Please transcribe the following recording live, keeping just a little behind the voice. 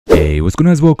Hey, what's going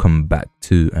on guys? Welcome back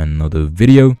to another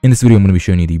video. In this video, I'm going to be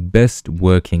showing you the best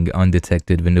working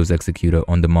undetected Windows executor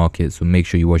on the market, so make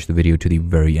sure you watch the video to the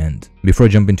very end. Before I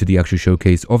jump into the actual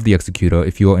showcase of the executor,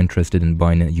 if you are interested in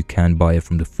buying it, you can buy it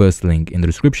from the first link in the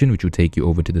description, which will take you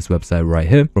over to this website right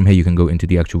here. From here, you can go into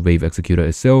the actual Wave executor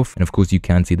itself, and of course, you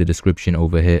can see the description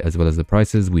over here as well as the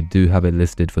prices. We do have it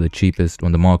listed for the cheapest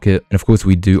on the market, and of course,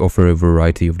 we do offer a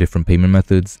variety of different payment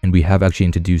methods, and we have actually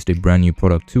introduced a brand new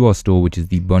product to our store, which is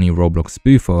the Roblox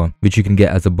spoofer, which you can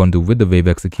get as a bundle with the Wave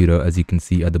executor, as you can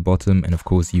see at the bottom. And of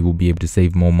course, you will be able to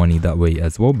save more money that way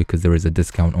as well, because there is a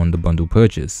discount on the bundle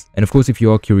purchase. And of course, if you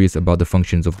are curious about the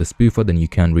functions of the spoofer, then you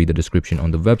can read the description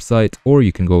on the website, or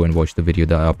you can go and watch the video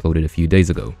that I uploaded a few days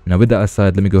ago. Now with that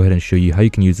aside, let me go ahead and show you how you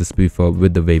can use the spoofer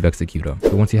with the Wave executor.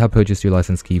 So once you have purchased your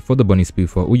license key for the bunny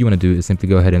spoofer, all you want to do is simply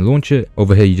go ahead and launch it.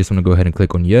 Over here, you just want to go ahead and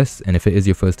click on yes, and if it is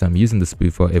your first time using the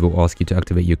spoofer, it will ask you to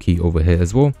activate your key over here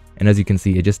as well. And as you can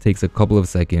see, it just takes a couple of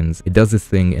seconds. It does this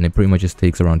thing, and it pretty much just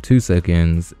takes around 2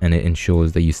 seconds, and it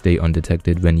ensures that you stay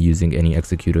undetected when using any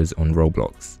executors on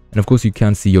Roblox. And of course, you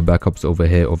can see your backups over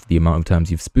here of the amount of times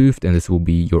you've spoofed, and this will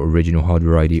be your original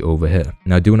hardware ID over here.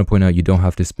 Now, I do want to point out, you don't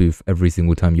have to spoof every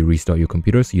single time you restart your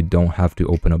computer, so you don't have to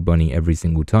open up Bunny every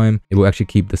single time. It will actually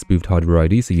keep the spoofed hardware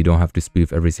ID, so you don't have to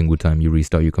spoof every single time you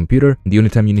restart your computer. The only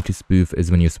time you need to spoof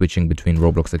is when you're switching between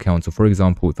Roblox accounts. So for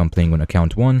example, if I'm playing on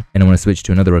account 1 and I want to switch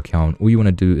to another account, all you want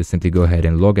to do is simply go ahead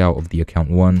and log out of the account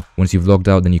 1. Once you've logged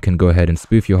out, then you can go ahead and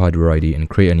spoof your hardware ID and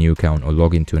create a new account or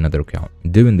log into another account.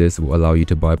 Doing this will allow you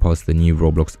to bypass the new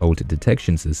Roblox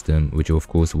Undetected system, which of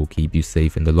course will keep you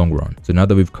safe in the long run. So now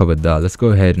that we've covered that, let's go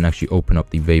ahead and actually open up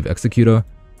the Wave executor.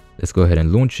 Let's go ahead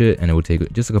and launch it, and it will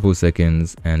take just a couple of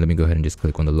seconds. And let me go ahead and just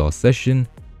click on the last session,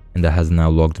 and that has now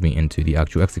logged me into the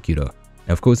actual executor.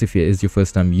 Now of course, if it is your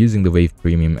first time using the Wave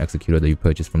Premium executor that you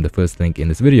purchased from the first link in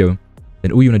this video,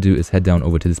 then all you want to do is head down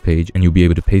over to this page, and you'll be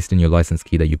able to paste in your license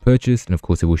key that you purchased, and of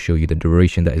course it will show you the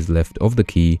duration that is left of the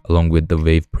key along with the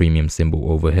Wave Premium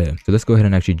symbol over here. So let's go ahead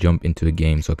and actually jump into a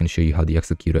game so I can show you how the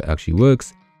executor actually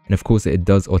works. And of course, it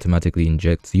does automatically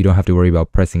inject, so you don't have to worry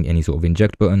about pressing any sort of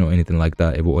inject button or anything like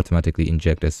that. It will automatically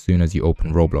inject as soon as you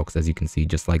open Roblox, as you can see,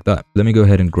 just like that. Let me go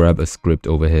ahead and grab a script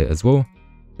over here as well.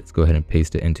 Let's go ahead and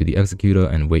paste it into the executor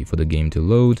and wait for the game to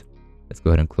load. Let's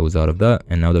go ahead and close out of that.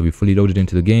 And now that we've fully loaded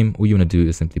into the game, all you want to do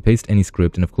is simply paste any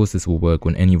script. And of course, this will work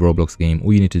on any Roblox game.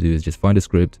 All you need to do is just find a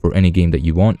script for any game that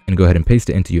you want and go ahead and paste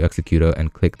it into your executor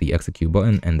and click the execute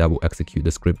button, and that will execute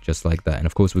the script just like that. And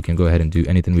of course, we can go ahead and do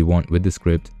anything we want with the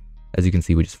script. As you can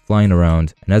see, we're just flying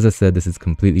around. And as I said, this is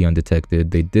completely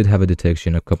undetected. They did have a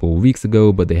detection a couple of weeks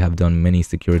ago, but they have done many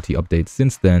security updates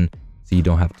since then, so you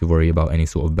don't have to worry about any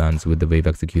sort of bans with the Wave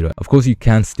executor. Of course, you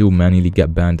can still manually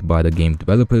get banned by the game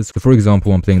developers. So for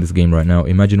example, I'm playing this game right now.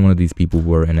 Imagine one of these people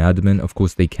were an admin. Of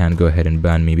course, they can go ahead and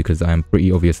ban me because I am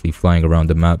pretty obviously flying around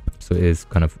the map. So it is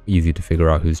kind of easy to figure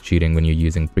out who's cheating when you're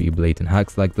using pretty blatant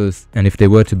hacks like this. And if they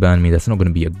were to ban me, that's not going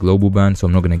to be a global ban. So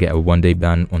I'm not going to get a one-day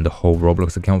ban on the whole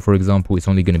Roblox account, for example. It's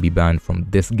only going to be banned from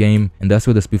this game. And that's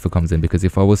where the spoofer comes in, because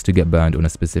if I was to get banned on a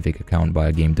specific account by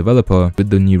a game developer, with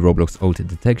the new Roblox auto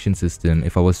detection system,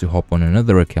 if I was to hop on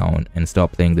another account and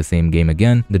start playing the same game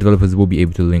again, the developers will be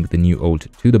able to link the new alt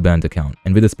to the banned account.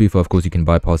 And with the spoofer, of course, you can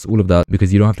bypass all of that,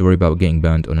 because you don't have to worry about getting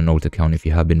banned on an alt account if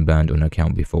you have been banned on an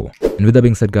account before. And with that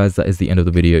being said, guys, that is the end of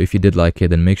the video. If you did like it,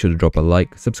 then make sure to drop a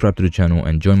like, subscribe to the channel,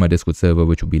 and join my Discord server,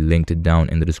 which will be linked down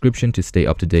in the description to stay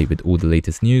up to date with all the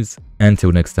latest news.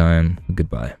 Until next time,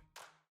 goodbye.